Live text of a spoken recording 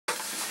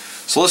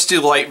So let's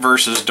do light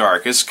versus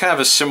dark. It's kind of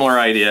a similar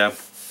idea.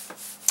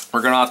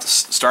 We're going to have to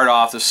start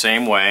off the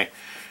same way.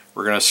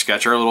 We're going to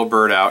sketch our little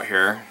bird out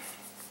here.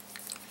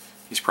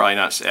 He's probably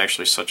not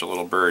actually such a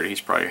little bird. He's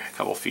probably a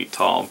couple feet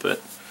tall,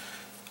 but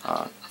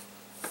so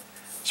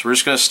we're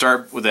just going to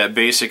start with that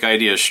basic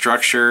idea of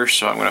structure.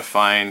 So I'm going to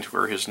find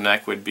where his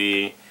neck would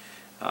be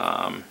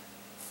and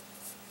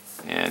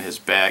his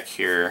back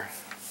here.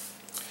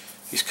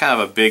 He's kind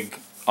of a big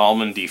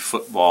almondy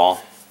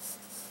football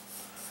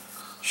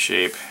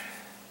shape.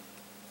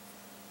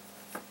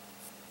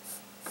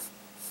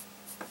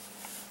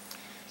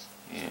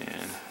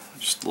 And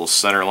just a little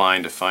center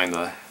line to find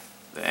the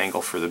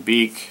angle for the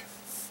beak.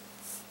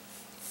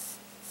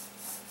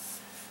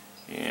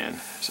 And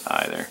his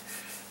eye there.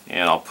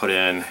 And I'll put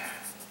in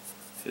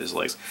his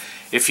legs.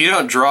 If you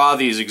don't draw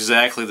these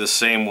exactly the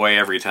same way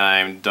every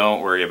time,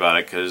 don't worry about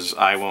it, because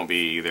I won't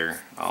be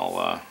either.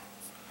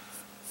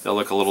 They'll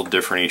look a little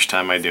different each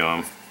time I do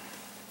them.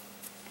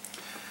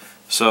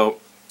 So,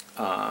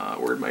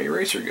 where'd my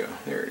eraser go?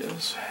 There it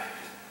is.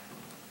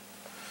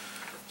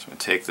 So I'm going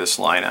to take this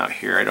line out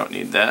here. I don't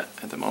need that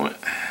at the moment.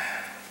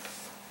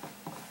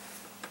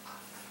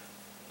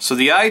 So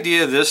the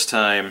idea this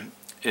time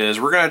is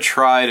we're going to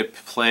try to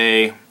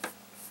play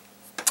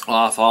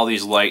off all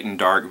these light and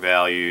dark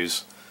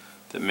values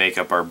that make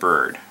up our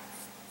bird.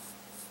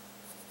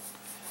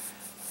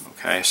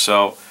 Okay,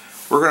 so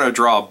we're going to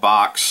draw a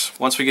box.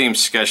 Once we get him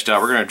sketched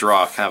out, we're going to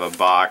draw kind of a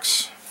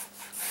box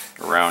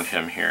around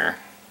him here.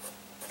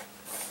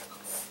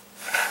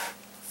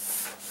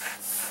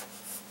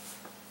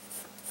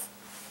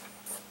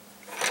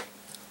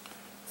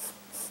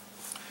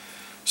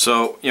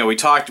 So, you know, we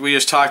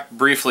just talked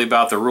briefly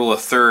about the rule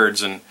of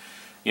thirds, and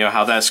you know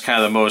how that's kind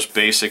of the most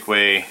basic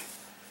way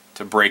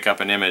to break up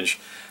an image.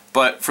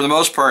 But for the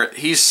most part,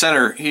 he's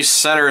center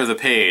of the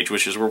page,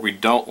 which is where we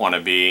don't want to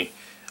be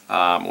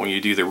when you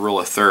do the rule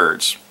of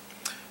thirds.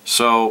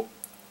 So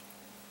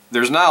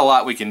there's not a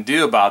lot we can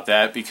do about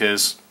that,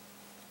 because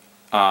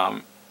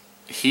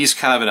he's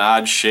kind of an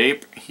odd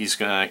shape. He's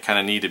going to kind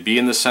of need to be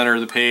in the center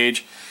of the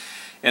page.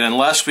 And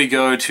unless we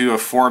go to a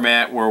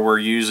format where we're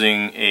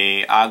using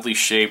a oddly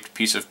shaped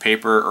piece of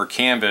paper or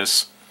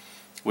canvas,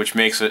 which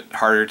makes it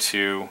harder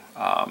to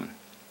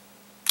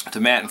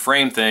mat and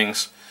frame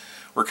things,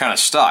 we're kind of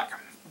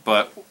stuck.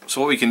 But so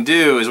what we can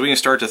do is we can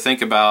start to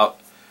think about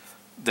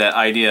that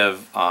idea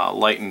of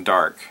light and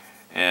dark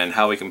and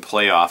how we can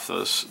play off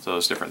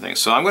those different things.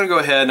 So I'm going to go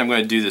ahead and I'm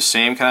going to do the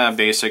same kind of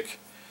basic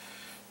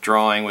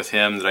drawing with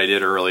him that I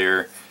did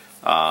earlier.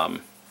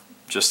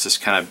 Just to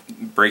kind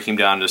of break him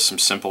down to some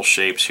simple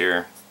shapes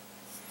here.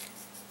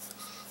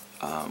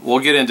 We'll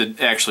get into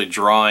actually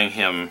drawing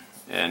him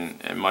in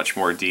much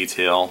more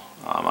detail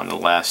on the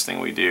last thing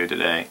we do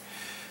today.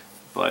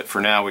 But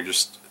for now, we're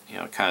just, you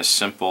know, kind of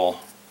simple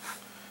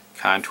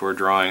contour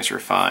drawings are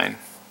fine.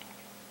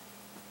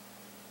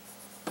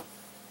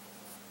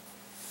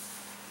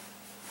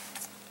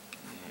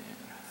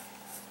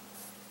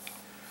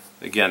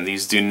 Again,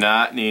 these do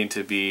not need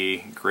to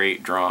be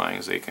great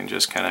drawings. They can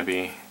just kind of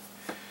be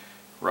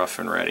rough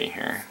and ready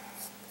here.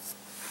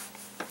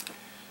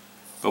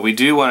 But we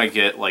do want to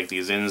get like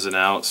these ins and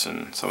outs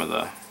and some of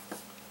the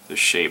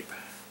shape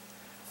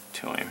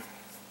to him.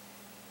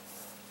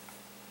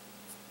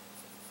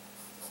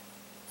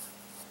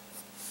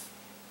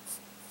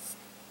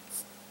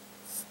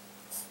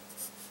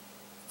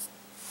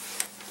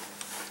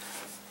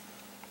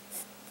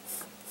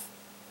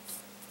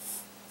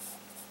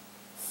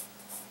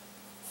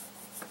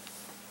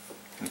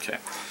 Okay,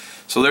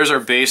 so there's our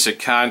basic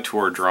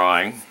contour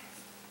drawing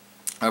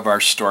of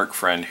our stork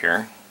friend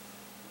here.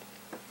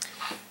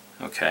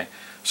 Okay,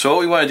 so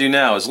what we want to do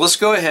now is let's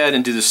go ahead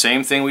and do the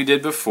same thing we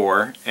did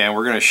before, and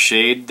we're going to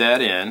shade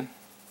that in.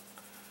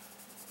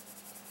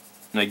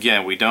 And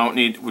again, we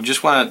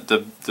just want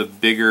the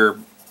bigger,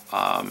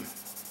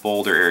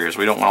 bolder areas.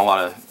 We don't want a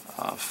lot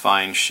of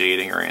fine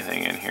shading or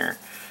anything in here.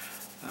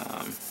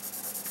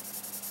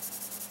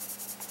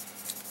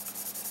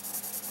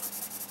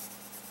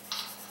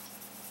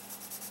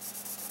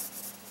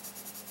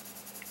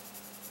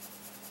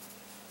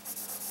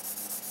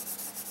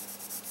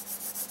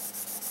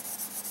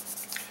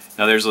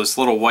 Now there's this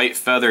little white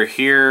feather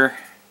here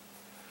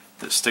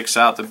that sticks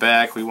out the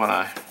back. We want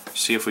to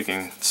see if we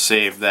can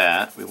save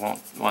that. We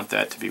won't want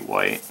that to be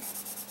white.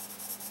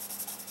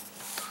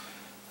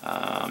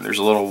 There's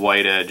a little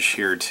white edge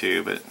here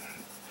too, but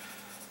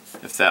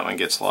if that one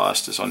gets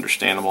lost, it's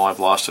understandable. I've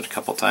lost it a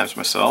couple times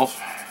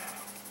myself.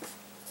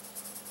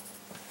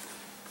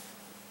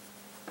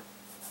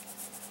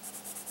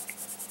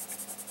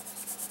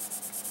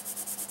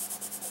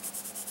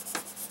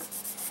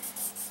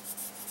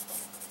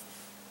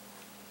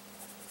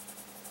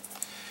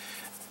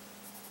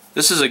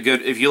 This is a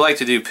good, if you like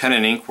to do pen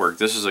and ink work,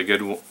 this is a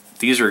good,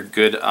 these are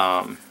good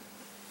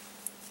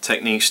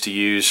techniques to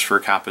use for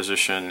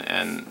composition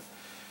and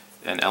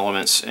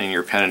elements in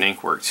your pen and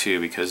ink work too,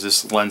 because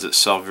this lends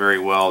itself very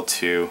well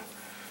to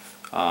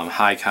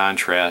high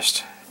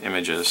contrast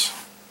images.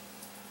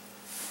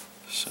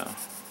 So,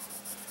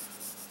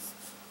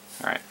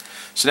 alright.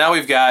 So now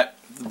we've got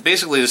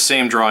basically the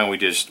same drawing we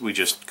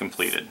just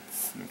completed.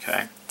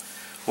 Okay.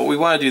 What we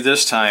want to do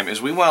this time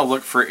is we want to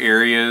look for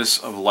areas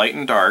of light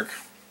and dark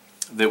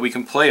that we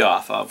can play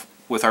off of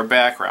with our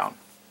background.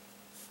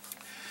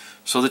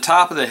 So the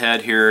top of the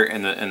head here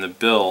and the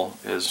bill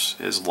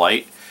is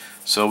light,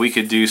 so we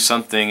could do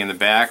something in the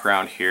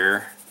background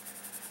here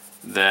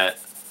that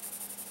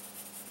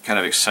kind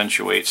of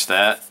accentuates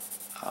that.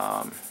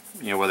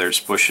 You know, whether it's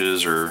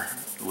bushes or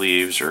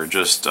leaves or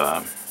just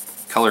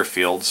color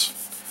fields.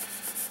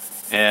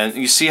 And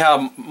you see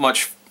how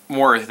much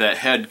more of that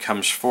head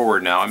comes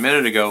forward now. A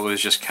minute ago it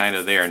was just kind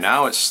of there.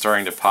 Now it's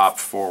starting to pop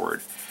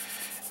forward.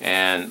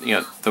 And you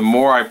know, the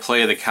more I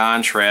play the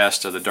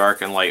contrast of the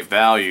dark and light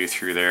value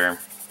through there,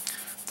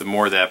 the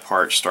more that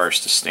part starts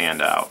to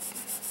stand out.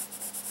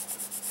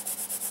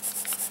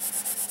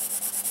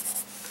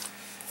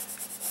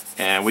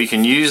 And we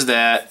can use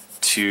that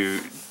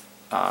to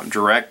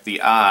direct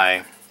the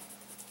eye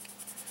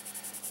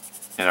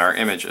in our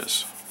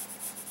images.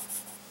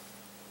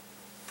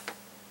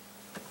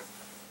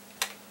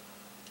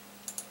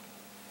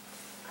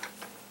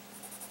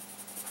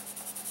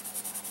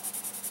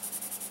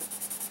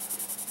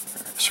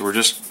 So we're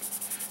just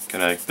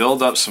going to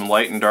build up some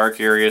light and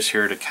dark areas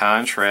here to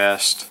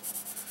contrast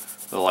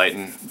the light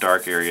and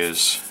dark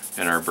areas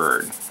in our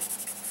bird.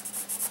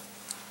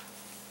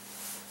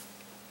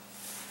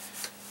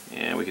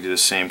 And we can do the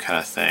same kind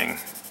of thing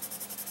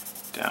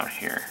down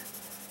here.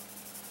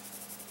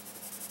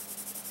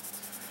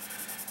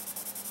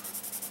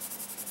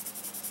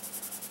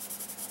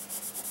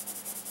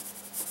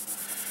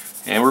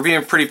 And we're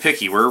being pretty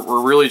picky. We're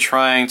really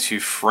trying to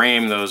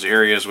frame those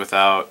areas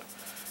without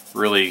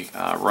really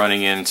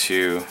running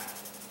into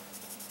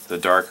the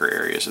darker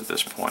areas at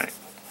this point.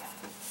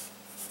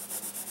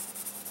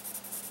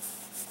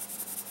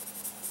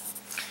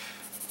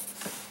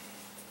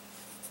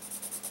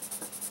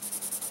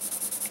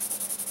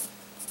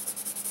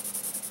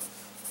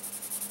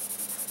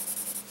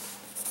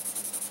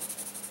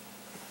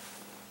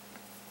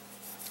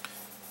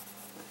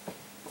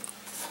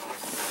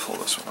 Pull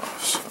this one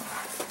off so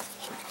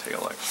we can take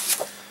a look.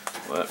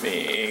 Let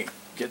me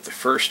get the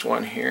first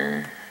one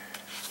here.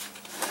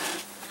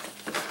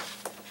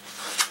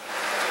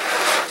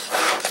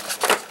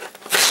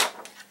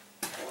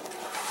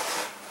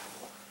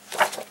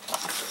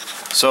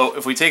 So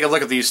if we take a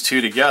look at these two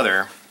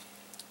together,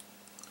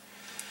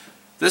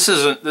 this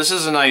is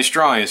a nice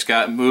drawing. It's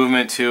got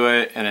movement to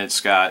it, and it's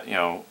got, you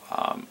know,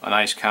 a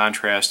nice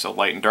contrast to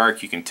light and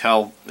dark. You can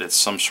tell it's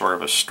some sort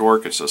of a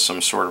stork. It's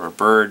some sort of a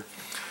bird,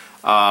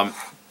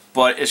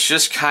 but it's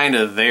just kind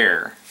of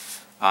there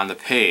on the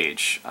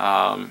page.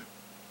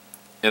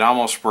 It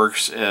almost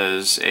works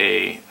as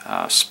a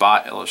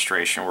spot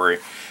illustration where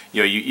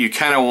you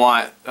kind of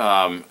want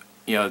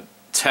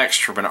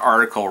text from an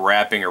article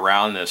wrapping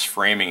around this,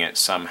 framing it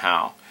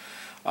somehow,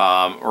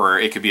 or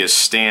it could be a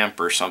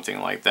stamp or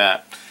something like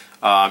that.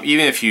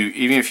 Even if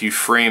you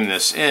frame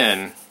this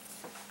in,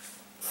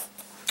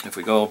 if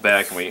we go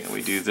back and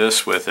we do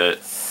this with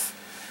it,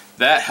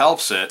 that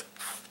helps it.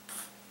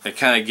 It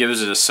kind of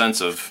gives it a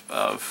sense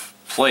of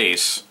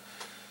place.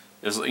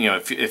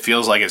 It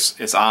feels like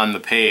it's on the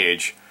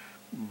page,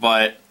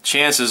 but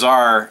chances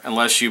are,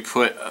 unless you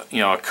put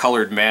a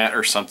colored mat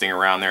or something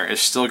around there,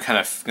 it's still kind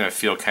of going to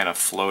feel kind of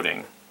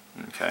floating.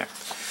 Okay,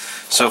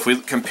 so if we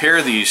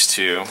compare these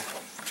two,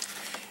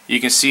 you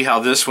can see how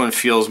this one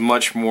feels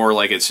much more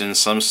like it's in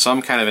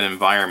some kind of an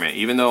environment,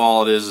 even though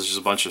all it is just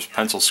a bunch of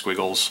pencil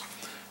squiggles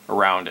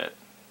around it.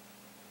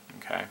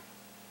 Okay.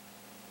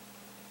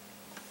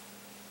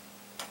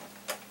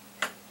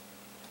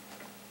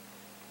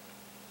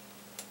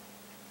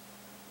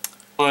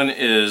 One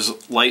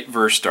is light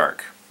versus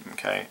dark.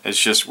 Okay,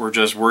 we're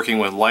just working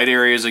with light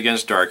areas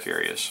against dark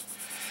areas,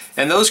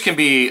 and those can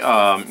be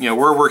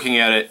we're working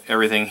at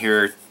everything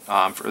here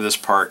for this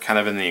part kind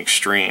of in the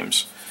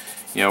extremes.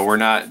 We're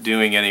not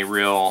doing any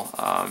real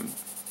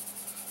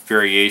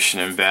variation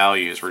in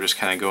values. We're just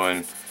kind of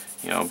going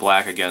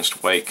black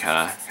against white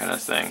kind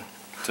of thing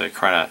to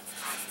kind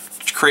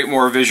of create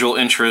more visual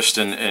interest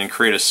and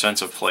create a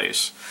sense of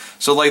place.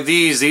 So like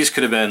these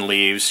could have been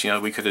leaves.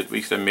 We could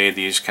have made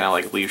these kind of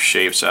like leaf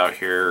shapes out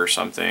here or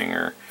something,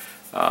 or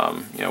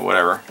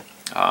whatever.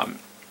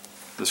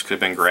 This could have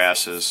been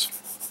grasses,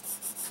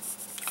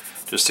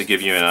 just to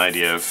give you an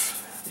idea of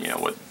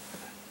what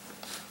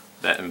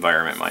that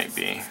environment might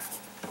be.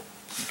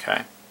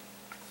 Okay.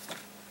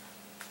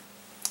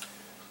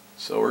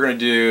 So we're going to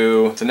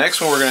do, the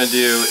next one we're going to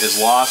do is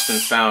Lost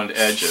and Found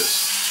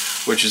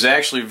Edges, which is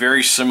actually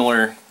very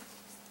similar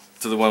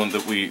to the one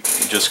that we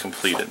just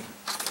completed.